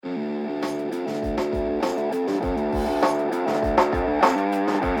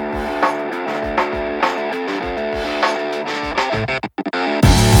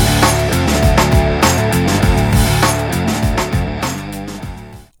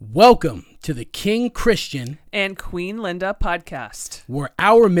Welcome to the King Christian and Queen Linda podcast, where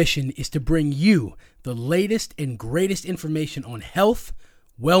our mission is to bring you the latest and greatest information on health,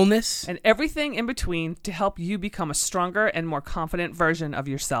 wellness, and everything in between to help you become a stronger and more confident version of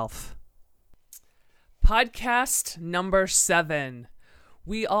yourself. Podcast number 7.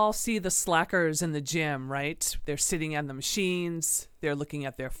 We all see the slackers in the gym, right? They're sitting on the machines, they're looking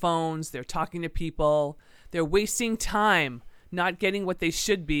at their phones, they're talking to people, they're wasting time, not getting what they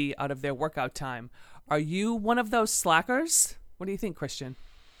should be out of their workout time. Are you one of those slackers? What do you think, Christian?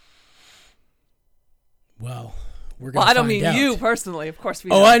 Well, we're going to I don't find mean out. you personally. Of course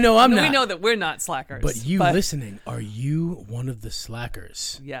we Oh, know. I know I'm We not. know that we're not slackers. But you listening, are you one of the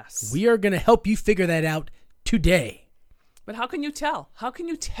slackers? Yes. We are going to help you figure that out today. But how can you tell? How can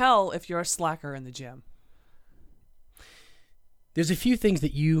you tell if you're a slacker in the gym? There's a few things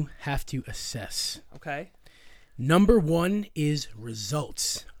that you have to assess. Okay. Number 1 is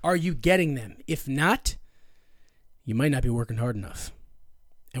results. Are you getting them? If not, you might not be working hard enough.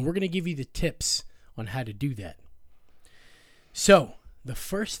 And we're going to give you the tips on how to do that. So, the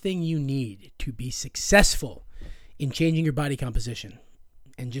first thing you need to be successful in changing your body composition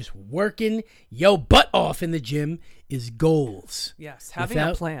and just working your butt off in the gym is goals. Yes, having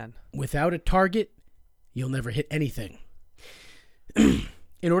a plan. Without a target, you'll never hit anything.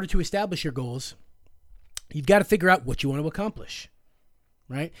 In order to establish your goals, you've got to figure out what you want to accomplish,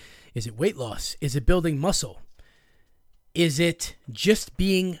 right? Is it weight loss? Is it building muscle? Is it just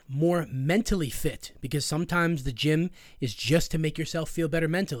being more mentally fit? Because sometimes the gym is just to make yourself feel better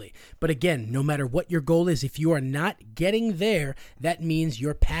mentally. But again, no matter what your goal is, if you are not getting there, that means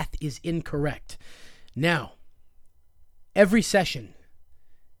your path is incorrect. Now, every session,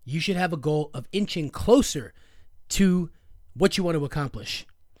 you should have a goal of inching closer to what you want to accomplish.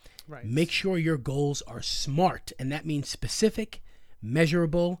 Right. Make sure your goals are SMART, and that means specific,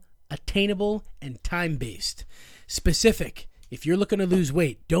 measurable, attainable, and time-based. Specific, if you're looking to lose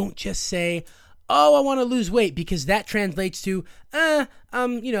weight, don't just say, oh, I want to lose weight, because that translates to, I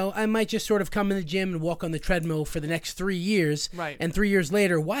might just sort of come in the gym and walk on the treadmill for the next 3 years. Right. And 3 years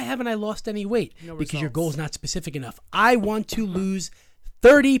later, why haven't I lost any weight? No because your results. goal is not specific enough. I want to lose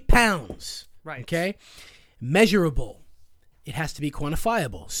 30 pounds. Right. Okay? Measurable. It has to be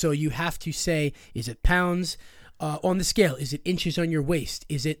quantifiable. So you have to say, is it pounds on the scale? Is it inches on your waist?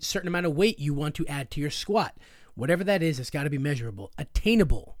 Is it a certain amount of weight you want to add to your squat? Whatever that is, it's got to be measurable.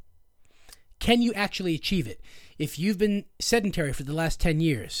 Attainable. Can you actually achieve it? If you've been sedentary for the last 10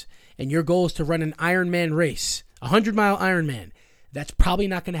 years and your goal is to run an Ironman race, a 100-mile Ironman, that's probably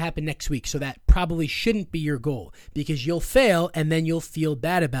not going to happen next week. So that probably shouldn't be your goal, because you'll fail and then you'll feel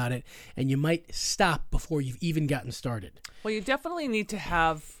bad about it and you might stop before you've even gotten started. Well, you definitely need to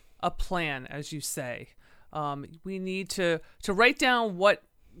have a plan, as you say. We need to write down what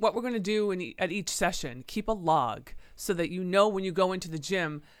we're going to do at each session. Keep a log so that you know when you go into the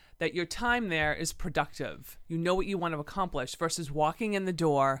gym that your time there is productive. You know what you want to accomplish versus walking in the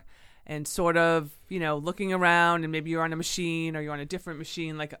door and sort of, looking around, and maybe you're on a machine or you're on a different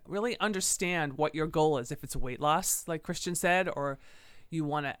machine. Like, really understand what your goal is. If it's weight loss, like Christian said, or you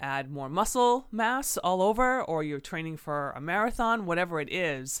want to add more muscle mass all over, or you're training for a marathon, whatever it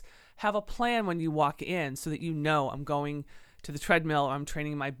is, have a plan when you walk in so that you know I'm going to the treadmill, or I'm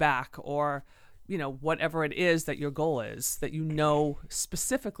training my back, or whatever it is that your goal is, that you know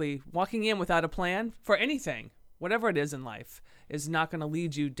specifically. Walking in without a plan for anything, whatever it is in life, is not going to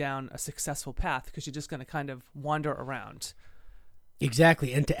lead you down a successful path, because you're just going to kind of wander around.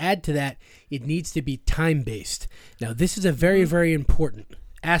 Exactly. And to add to that, it needs to be time-based. Now, this is a very, very important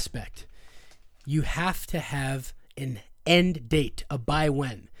aspect. You have to have an end date, a by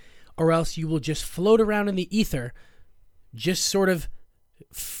when, or else you will just float around in the ether, just sort of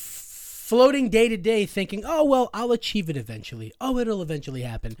floating day to day, thinking, oh, well, I'll achieve it eventually. Oh, it'll eventually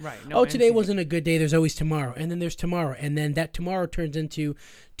happen. Right. Today wasn't a good day. There's always tomorrow. And then there's tomorrow. And then that tomorrow turns into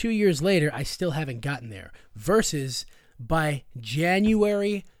 2 years later, I still haven't gotten there. Versus by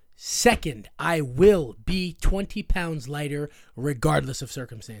January 2nd, I will be 20 pounds lighter regardless of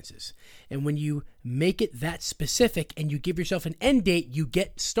circumstances. And when you make it that specific and you give yourself an end date, you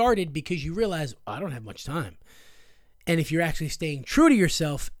get started, because you realize, I don't have much time. And if you're actually staying true to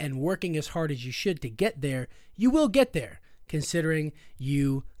yourself and working as hard as you should to get there, you will get there, considering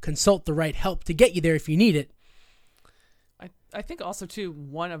you consult the right help to get you there if you need it. I think also, too,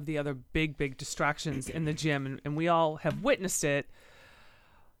 one of the other big distractions in the gym, and we all have witnessed it,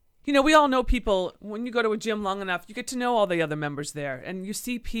 we all know people. When you go to a gym long enough, you get to know all the other members there, and you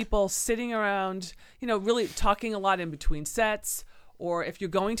see people sitting around, really talking a lot in between sets, or if you're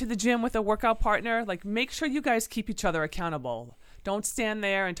going to the gym with a workout partner, like, make sure you guys keep each other accountable. Don't stand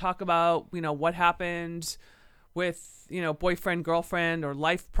there and talk about, what happened with, boyfriend, girlfriend, or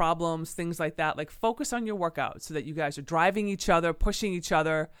life problems, things like that. Like, focus on your workout so that you guys are driving each other, pushing each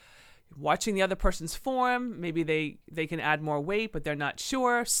other, watching the other person's form. Maybe they can add more weight, but they're not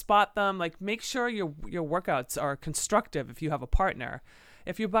sure. Spot them. Like, make sure your workouts are constructive if you have a partner.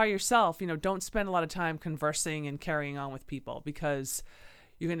 If you're by yourself, don't spend a lot of time conversing and carrying on with people, because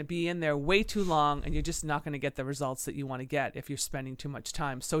you're going to be in there way too long and you're just not going to get the results that you want to get if you're spending too much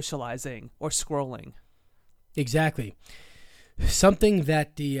time socializing or scrolling. Exactly. Something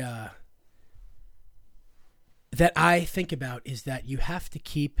that that I think about is that you have to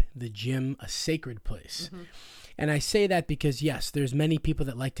keep the gym a sacred place. Mm-hmm. And I say that because, yes, there's many people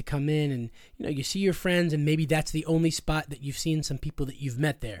that like to come in and, you see your friends, and maybe that's the only spot that you've seen some people that you've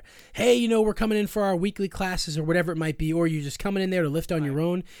met there. Hey, we're coming in for our weekly classes or whatever it might be, or you're just coming in there to lift on your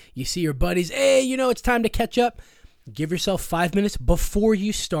own. You see your buddies. Hey, it's time to catch up. Give yourself 5 minutes before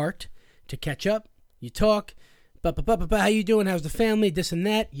you start to catch up. You talk. How you doing? How's the family? This and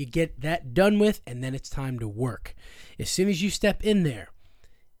that. You get that done with, and then it's time to work. As soon as you step in there,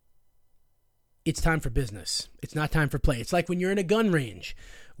 it's time for business. It's not time for play. It's like when you're in a gun range.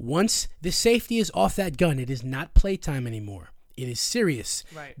 Once the safety is off that gun, it is not playtime anymore. It is serious.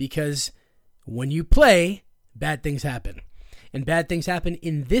 Right. Because when you play, bad things happen. And bad things happen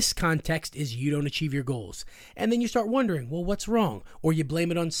in this context is you don't achieve your goals. And then you start wondering, well, what's wrong? Or you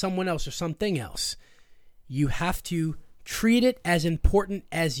blame it on someone else or something else. You have to treat it as important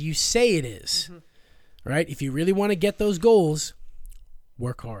as you say it is. Mm-hmm. Right? If you really want to get those goals,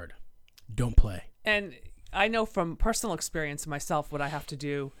 work hard. Don't play. And I know from personal experience myself what I have to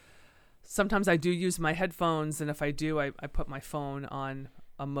do. Sometimes I do use my headphones, and if I do, I put my phone on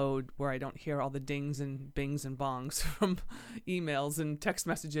a mode where I don't hear all the dings and bings and bongs from emails and text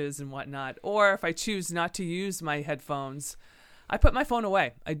messages and whatnot. Or if I choose not to use my headphones, I put my phone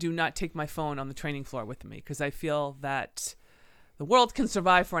away. I do not take my phone on the training floor with me, because I feel that the world can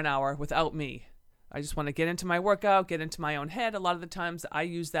survive for an hour without me. I just want to get into my workout, get into my own head. A lot of the times I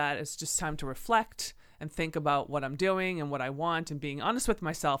use that as just time to reflect and think about what I'm doing and what I want, and being honest with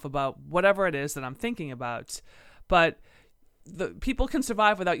myself about whatever it is that I'm thinking about. But the people can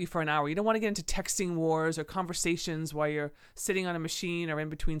survive without you for an hour. You don't want to get into texting wars or conversations while you're sitting on a machine or in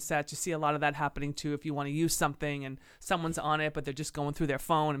between sets. You see a lot of that happening too. If you want to use something and someone's on it, but they're just going through their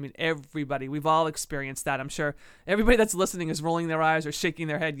phone. I mean, we've all experienced that. I'm sure everybody that's listening is rolling their eyes or shaking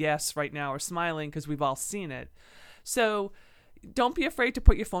their head yes right now, or smiling, because we've all seen it. So don't be afraid to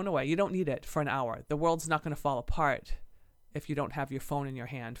put your phone away. You don't need it for an hour. The world's not going to fall apart if you don't have your phone in your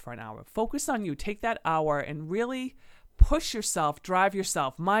hand for an hour. Focus on you. Take that hour and really push yourself, drive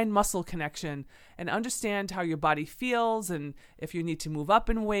yourself, mind-muscle connection, and understand how your body feels, and if you need to move up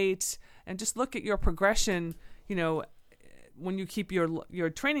in weight, and just look at your progression. When you keep your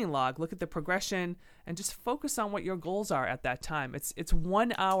training log, look at the progression and just focus on what your goals are at that time. It's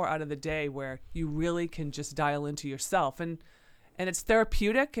 1 hour out of the day where you really can just dial into yourself, and it's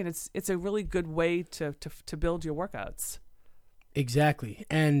therapeutic, and it's a really good way to build your workouts. Exactly.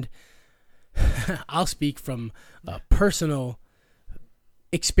 And I'll speak from personal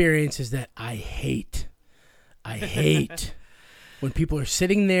experiences that I hate when people are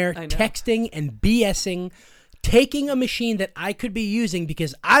sitting there texting and BSing, taking a machine that I could be using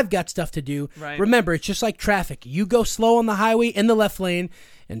because I've got stuff to do. Right. Remember, it's just like traffic. You go slow on the highway in the left lane,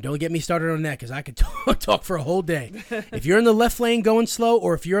 and don't get me started on that, because I could talk for a whole day. If you're in the left lane going slow,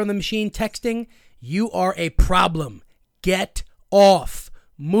 or if you're on the machine texting, you are a problem. Get off.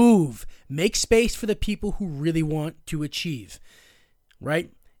 Move. Make space for the people who really want to achieve,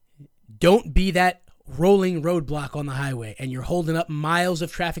 right? Don't be that rolling roadblock on the highway and you're holding up miles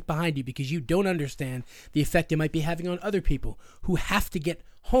of traffic behind you because you don't understand the effect it might be having on other people who have to get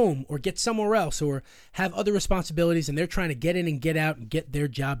home or get somewhere else or have other responsibilities, and they're trying to get in and get out and get their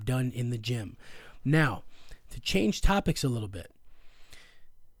job done in the gym. Now, to change topics a little bit,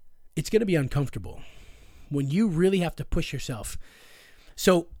 it's going to be uncomfortable when you really have to push yourself.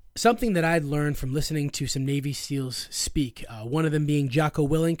 So something that I'd learned from listening to some Navy SEALs speak, one of them being Jocko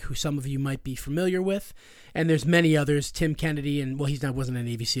Willink, who some of you might be familiar with, and there's many others, Tim Kennedy, and wasn't a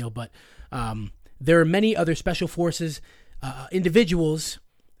Navy SEAL, but there are many other Special Forces individuals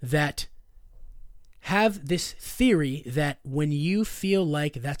that have this theory that when you feel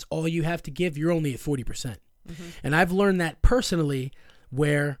like that's all you have to give, you're only at 40%. Mm-hmm. And I've learned that personally,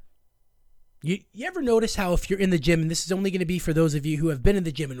 where you ever notice how if you're in the gym, and this is only going to be for those of you who have been in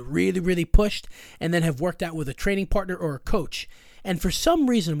the gym and really, really pushed and then have worked out with a training partner or a coach, And for some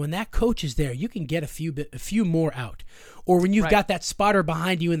reason, when that coach is there, you can get a few more out. Or when you've got that spotter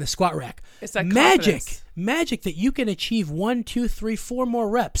behind you in the squat rack. It's that magic that you can achieve 1, 2, 3, 4 more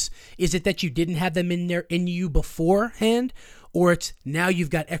reps. Is it that you didn't have them in you beforehand? Or it's now you've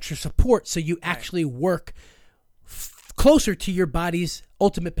got extra support so you actually work closer to your body's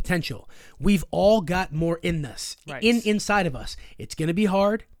ultimate potential. We've all got more in us, inside of us. It's going to be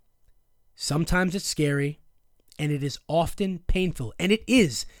hard. Sometimes it's scary, and it is often painful, and it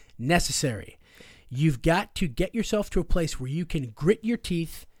is necessary. You've got to get yourself to a place where you can grit your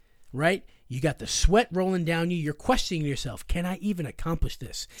teeth, right? You got the sweat rolling down you. You're questioning yourself. Can I even accomplish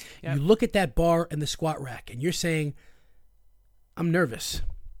this? Yep. You look at that bar and the squat rack, and you're saying, I'm nervous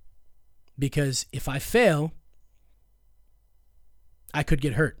because if I fail, I could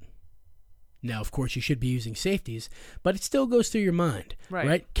get hurt. Now, of course, you should be using safeties, but it still goes through your mind,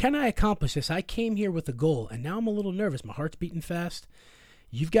 right? Can I accomplish this? I came here with a goal, and now I'm a little nervous. My heart's beating fast.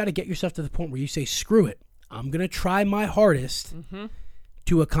 You've got to get yourself to the point where you say, screw it. I'm going to try my hardest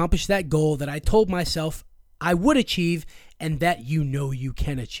to accomplish that goal that I told myself I would achieve and that you know you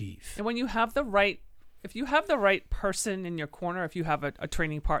can achieve. And when you have the right, if you have the right person in your corner, if you have a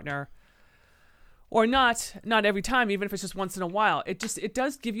training partner, or not every time, even if it's just once in a while, it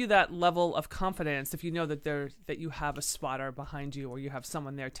does give you that level of confidence if you know that you have a spotter behind you or you have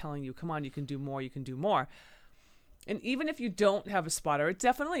someone there telling you, come on, you can do more, you can do more. And even if you don't have a spotter, it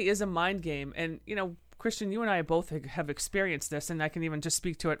definitely is a mind game. And, Christian, you and I both have experienced this, and I can even just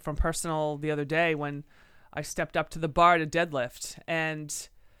speak to it from personal the other day when I stepped up to the bar to deadlift. And,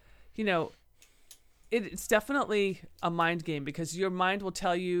 it's definitely a mind game because your mind will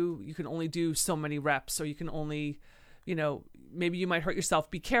tell you you can only do so many reps or you can only, maybe you might hurt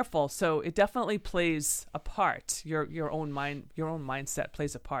yourself. Be careful. So it definitely plays a part. Your own mindset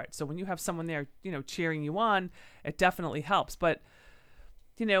plays a part. So when you have someone there, cheering you on, it definitely helps. But,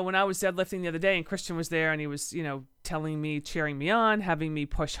 when I was deadlifting the other day and Christian was there and he was, telling me, cheering me on, having me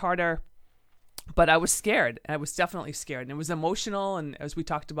push harder, but I was scared. I was definitely scared and it was emotional. And as we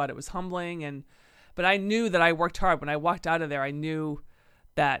talked about, it was humbling but I knew that I worked hard. When I walked out of there, I knew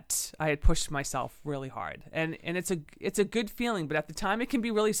that I had pushed myself really hard. And it's a good feeling, but at the time it can be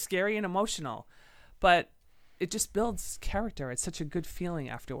really scary and emotional. But it just builds character. It's such a good feeling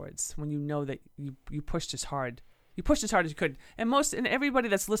afterwards when you know that you pushed as hard. You pushed as hard as you could. And everybody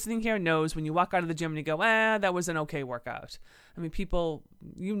that's listening here knows when you walk out of the gym and you go, that was an okay workout. I mean, people,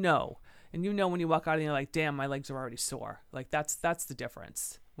 and when you walk out and you're like, damn, my legs are already sore. Like that's the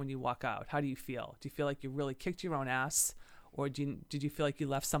difference. When you walk out, how do you feel? Do you feel like you really kicked your own ass, or did you feel like you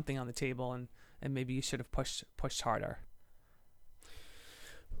left something on the table and maybe you should have pushed harder?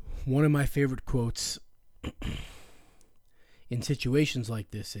 One of my favorite quotes in situations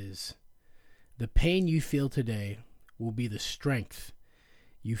like this is, the pain you feel today will be the strength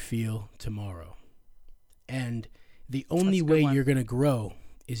you feel tomorrow. And the only way you're going to grow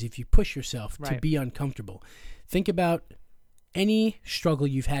is if you push yourself to be uncomfortable. Think about any struggle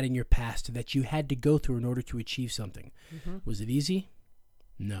you've had in your past that you had to go through in order to achieve something. Was it easy?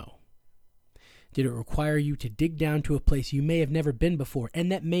 No. Did it require you to dig down to a place you may have never been before and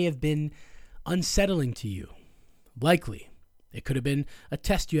that may have been unsettling to you? Likely. It could have been a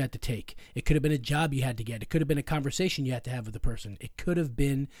test you had to take. It could have been a job you had to get. It could have been a conversation you had to have with a person. It could have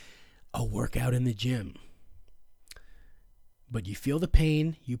been a workout in the gym. But you feel the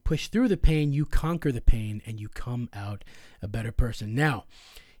pain, you push through the pain, you conquer the pain, and you come out a better person. Now,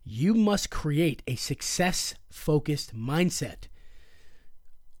 you must create a success-focused mindset,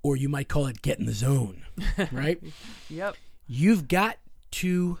 or you might call it get in the zone, right? Yep. You've got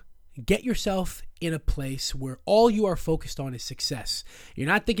to get yourself in a place where all you are focused on is success. You're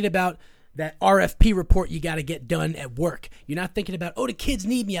not thinking about that RFP report you got to get done at work. You're not thinking about, the kids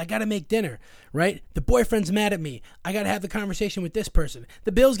need me, I got to make dinner, right? The boyfriend's mad at me, I got to have the conversation with this person.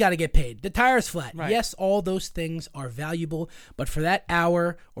 The bill's got to get paid. The tire's flat. Right. Yes, all those things are valuable, but for that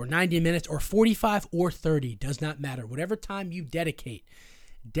hour or 90 minutes or 45 or 30, does not matter. Whatever time you dedicate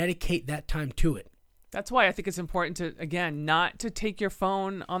that time to it. That's why I think it's important to, again, not to take your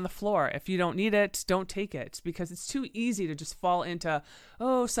phone on the floor. If you don't need it, don't take it, because it's too easy to just fall into,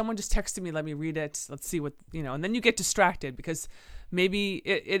 someone just texted me, let me read it. Let's see what, and then you get distracted because maybe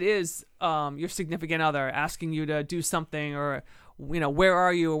it is your significant other asking you to do something or, where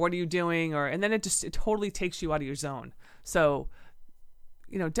are you or what are you doing? And then it totally takes you out of your zone. So,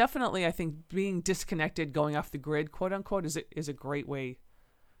 definitely I think being disconnected, going off the grid, quote unquote, is a great way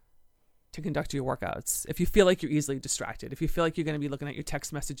to conduct your workouts. If you feel like you're easily distracted, if you feel like you're going to be looking at your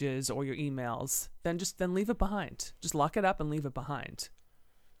text messages or your emails, then leave it behind. Just lock it up and leave it behind.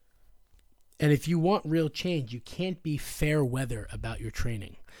 And if you want real change, you can't be fair weather about your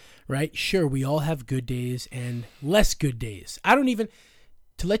training, right? Sure, we all have good days and less good days.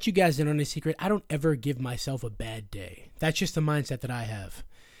 To let you guys in on a secret, I don't ever give myself a bad day. That's just the mindset that I have.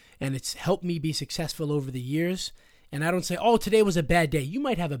 And it's helped me be successful over the years. And I don't say, oh, today was a bad day. You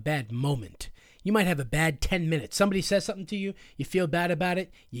might have a bad moment. You might have a bad 10 minutes. Somebody says something to you, you feel bad about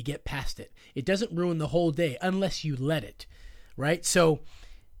it, you get past it. It doesn't ruin the whole day unless you let it, right? So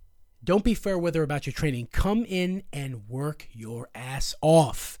don't be fair weather about your training. Come in and work your ass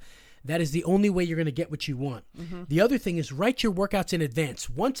off. That is the only way you're going to get what you want. Mm-hmm. The other thing is write your workouts in advance.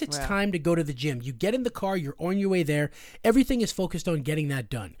 Once it's time to go to the gym, you get in the car, you're on your way there. Everything is focused on getting that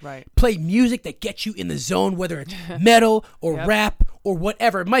done. Right. Play music that gets you in the zone, whether it's metal or rap or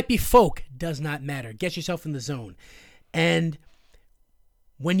whatever. It might be folk. Does not matter. Get yourself in the zone. And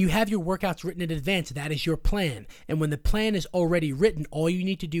when you have your workouts written in advance, that is your plan. And when the plan is already written, all you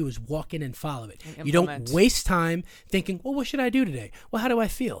need to do is walk in and follow it. And you don't waste time thinking, well, what should I do today? Well, how do I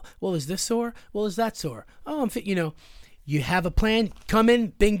feel? Well, is this sore? Well, is that sore? Oh, I'm fit. You have a plan, come in,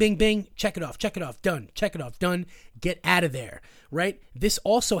 bing, bing, bing, check it off, done, check it off, done, get out of there, right? This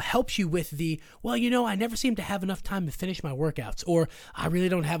also helps you with I never seem to have enough time to finish my workouts, or I really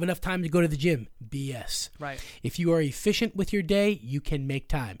don't have enough time to go to the gym. BS. Right. If you are efficient with your day, you can make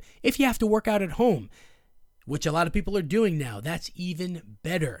time. If you have to work out at home, which a lot of people are doing now, that's even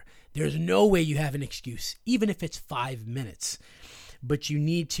better. There's no way you have an excuse, even if it's 5 minutes. But you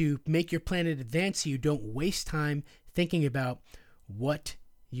need to make your plan in advance so you don't waste time thinking about what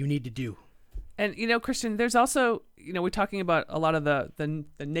you need to do. And, Christian, there's also, we're talking about a lot of the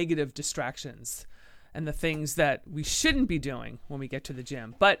negative distractions and the things that we shouldn't be doing when we get to the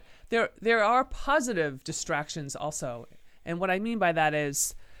gym. But there are positive distractions also. And what I mean by that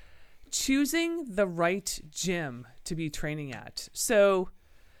is choosing the right gym to be training at. So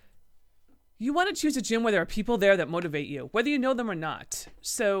you want to choose a gym where there are people there that motivate you, whether you know them or not.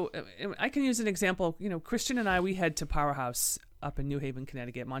 So I can use an example. Christian and I, we head to Powerhouse up in New Haven,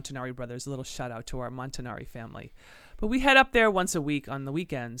 Connecticut, Montanari Brothers, a little shout out to our Montanari family. But we head up there once a week on the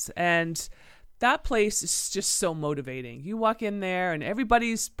weekends. And that place is just so motivating. You walk in there and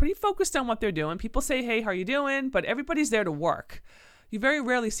everybody's pretty focused on what they're doing. People say, hey, how are you doing? But everybody's there to work. You very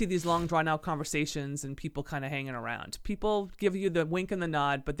rarely see these long, drawn-out conversations and people kind of hanging around. People give you the wink and the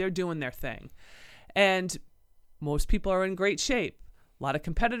nod, but they're doing their thing. And most people are in great shape. A lot of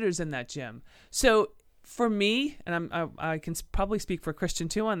competitors in that gym. So for me, and I can probably speak for Christian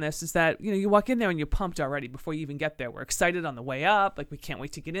too on this, is that you walk in there and you're pumped already before you even get there. We're excited on the way up, like we can't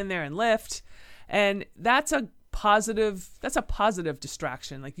wait to get in there and lift. And that's a positive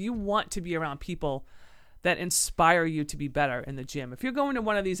distraction. Like you want to be around people that inspire you to be better in the gym. If you're going to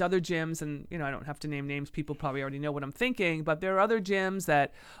one of these other gyms, and I don't have to name names, people probably already know what I'm thinking, but there are other gyms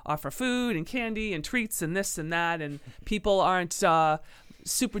that offer food and candy and treats and this and that, and people aren't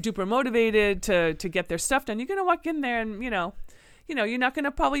super duper motivated to get their stuff done. You're going to walk in there and, you're not going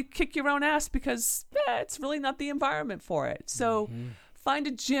to probably kick your own ass because it's really not the environment for it. So find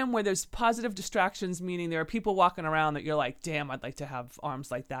a gym where there's positive distractions, meaning there are people walking around that you're like, damn, I'd like to have arms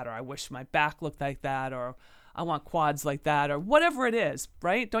like that, or I wish my back looked like that, or I want quads like that, or whatever it is,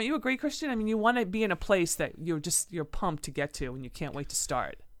 right? Don't you agree, Christian? I mean, you want to be in a place that you're pumped to get to and you can't wait to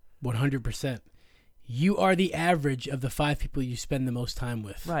start. 100%. You are the average of the 5 people you spend the most time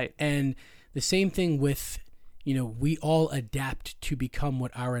with. Right. And the same thing with, we all adapt to become what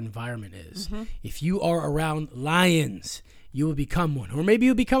our environment is. Mm-hmm. If you are around lions, you will become one. Or maybe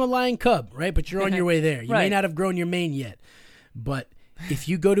you'll become a lion cub, right? But you're on your way there. You may not have grown your mane yet. But if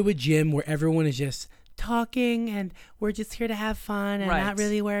you go to a gym where everyone is just talking and we're just here to have fun and not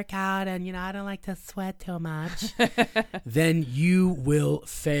really work out and, I don't like to sweat too much, then you will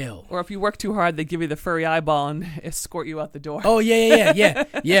fail. Or if you work too hard, they give you the furry eyeball and escort you out the door. Oh, yeah.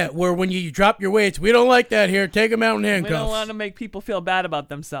 Yeah, where when you drop your weights, we don't like that here. Take them out in handcuffs. We don't want to make people feel bad about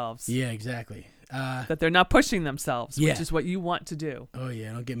themselves. Yeah, exactly. That they're not pushing themselves, which is what you want to do. Oh,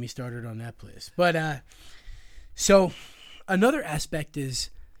 yeah. Don't get me started on that place. But so another aspect is,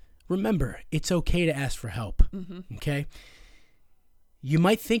 remember, it's okay to ask for help, okay? You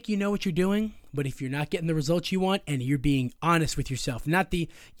might think you know what you're doing, but if you're not getting the results you want and you're being honest with yourself, not the,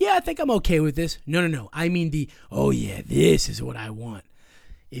 I think I'm okay with this. No. I mean this is what I want.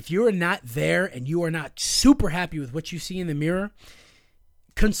 If you're not there and you are not super happy with what you see in the mirror,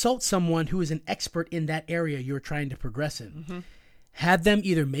 consult someone who is an expert in that area you're trying to progress in. Mm-hmm. Have them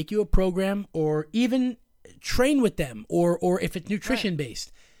either make you a program or even train with them, or if it's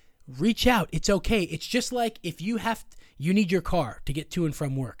nutrition-based, reach out. It's okay. It's just like if you need your car to get to and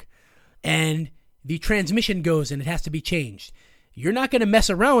from work, and the transmission goes and it has to be changed. you're not going to mess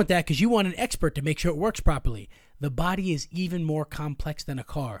around with that because you want an expert to make sure it works properly. The body is even more complex than a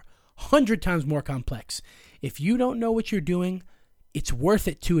car, 100 times more complex. If you don't know what you're doing, it's worth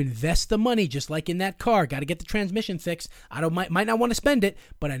it to invest the money, just like in that car. Got to get the transmission fixed. Might not want to spend it,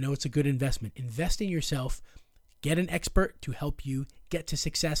 but I know it's a good investment. Invest in yourself. Get an expert to help you get to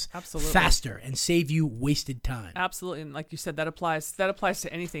success faster and save you wasted time. Absolutely, and like you said, that applies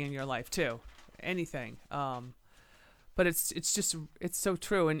to anything in your life too, anything. But it's so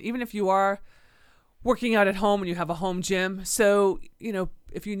true. And even if you are working out at home and you have a home gym, so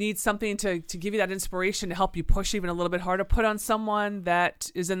if you need something to give you that inspiration to help you push even a little bit harder, put on someone that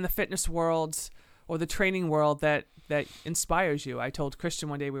is in the fitness world or the training world that inspires you. I told Christian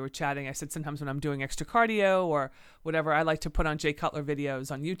one day, we were chatting, I said sometimes when I'm doing extra cardio or whatever, I like to put on Jay Cutler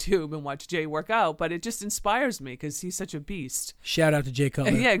videos on YouTube and watch Jay work out, but it just inspires me because he's such a beast. Shout out to Jay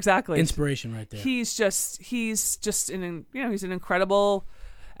Cutler. Yeah, exactly. Inspiration right there. He's just he's an incredible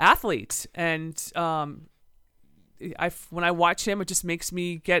athlete, and when I watch him, it just makes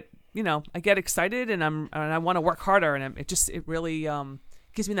me get I get excited, and I want to work harder, and it really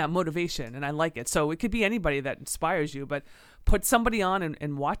gives me that motivation, and I like it. So it could be anybody that inspires you, but put somebody on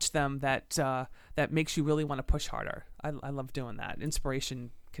and watch them that makes you really want to push harder. I love doing that.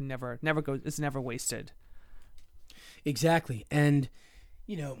 Inspiration can never is never wasted. Exactly. And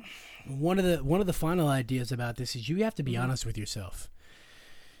one of the final ideas about this is you have to be honest with yourself.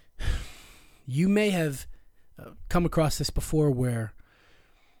 You may have come across this before where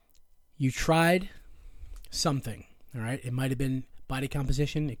you tried something, all right? It might have been body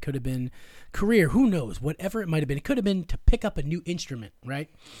composition. It could have been career. Who knows? Whatever it might have been. It could have been to pick up a new instrument, right?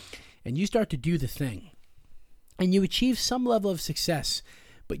 And you start to do the thing. And you achieve some level of success,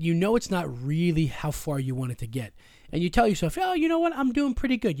 but it's not really how far you want it to get. And you tell yourself, oh, you know what? I'm doing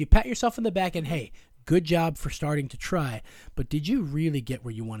pretty good. You pat yourself on the back and, hey, good job for starting to try. But did you really get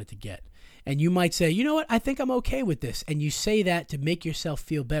where you wanted to get? And you might say, you know what? I think I'm okay with this. And you say that to make yourself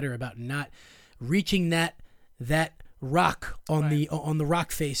feel better about not reaching that rock on the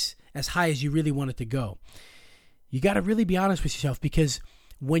rock face as high as you really want it to go. You got to really be honest with yourself, because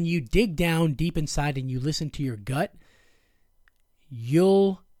when you dig down deep inside and you listen to your gut,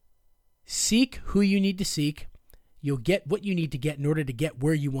 you'll seek who you need to seek. You'll get what you need to get in order to get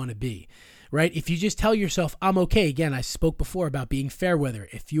where you want to be, right? If you just tell yourself, I'm okay. Again, I spoke before about being fair weather.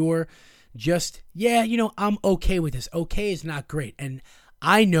 If you're just, I'm okay with this. Okay is not great. And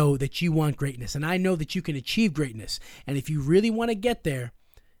I know that you want greatness, and I know that you can achieve greatness. And if you really want to get there,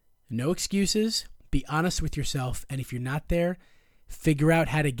 no excuses. Be honest with yourself. And if you're not there, figure out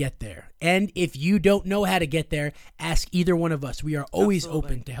how to get there. And if you don't know how to get there, ask either one of us. We are always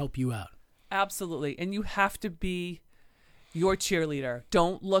open to help you out. Absolutely. And you have to be your cheerleader.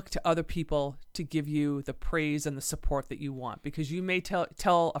 Don't look to other people to give you the praise and the support that you want, because you may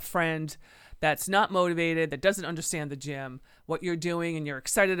tell a friend that's not motivated, that doesn't understand the gym, what you're doing, and you're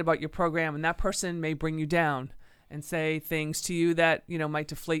excited about your program, and that person may bring you down and say things to you that might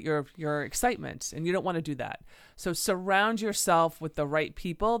deflate your excitement, and you don't want to do that. So surround yourself with the right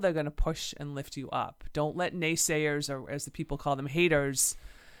people. They're going to push and lift you up. Don't let naysayers, or as the people call them, haters,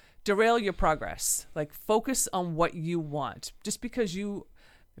 derail your progress. Like, focus on what you want. Just because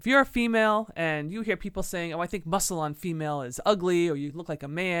if you're a female and you hear people saying, oh, I think muscle on female is ugly, or you look like a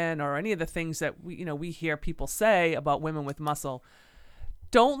man, or any of the things that we hear people say about women with muscle,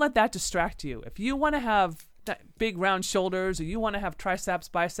 don't let that distract you. If you want to have big round shoulders, or you want to have triceps,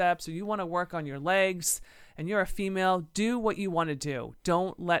 biceps, or you want to work on your legs, and you're a female, do what you want to do.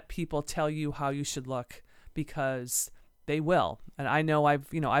 Don't let people tell you how you should look, because they will. And I know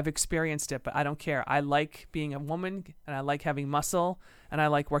I've experienced it, but I don't care. I like being a woman, and I like having muscle, and I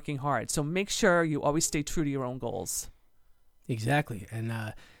like working hard. So make sure you always stay true to your own goals. Exactly.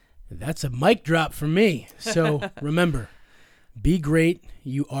 And that's a mic drop for me. So remember, be great.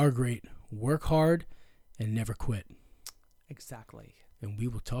 You are great. Work hard and never quit. Exactly. And we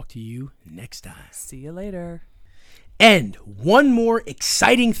will talk to you next time. See you later. And one more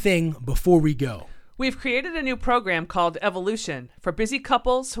exciting thing before we go. We've created a new program called Evolution for busy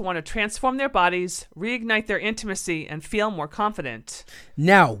couples who want to transform their bodies, reignite their intimacy, and feel more confident.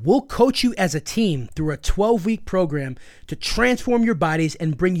 Now, we'll coach you as a team through a 12-week program to transform your bodies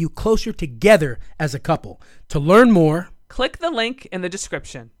and bring you closer together as a couple. To learn more, click the link in the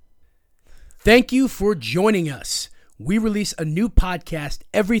description. Thank you for joining us. We release a new podcast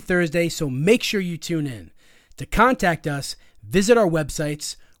every Thursday, so make sure you tune in. To contact us, visit our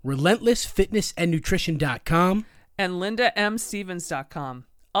websites, relentlessfitnessandnutrition.com and lindamstevens.com.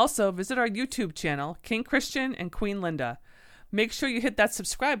 Also, visit our YouTube channel, King Christian and Queen Linda. Make sure you hit that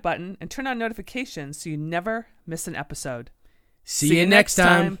subscribe button and turn on notifications so you never miss an episode. See you next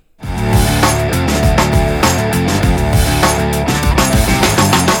time.